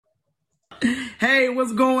Hey,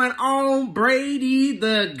 what's going on, Brady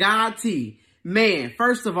the Gotti? Man,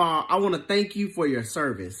 first of all, I want to thank you for your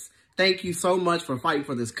service. Thank you so much for fighting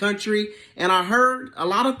for this country. And I heard a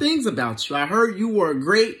lot of things about you. I heard you were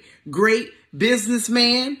a great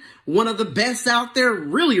businessman, one of the best out there,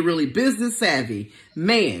 really business savvy.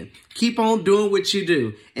 Man, keep on doing what you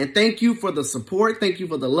do. And thank you for the support. Thank you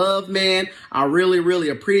for the love, man. I really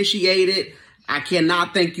appreciate it. I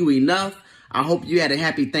cannot thank you enough. I hope you had a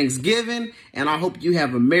happy Thanksgiving, and I hope you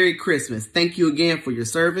have a Merry Christmas. Thank you again for your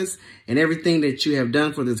service and everything that you have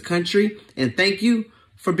done for this country. And thank you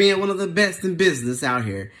for being one of the best in business out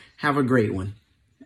here. Have a great one.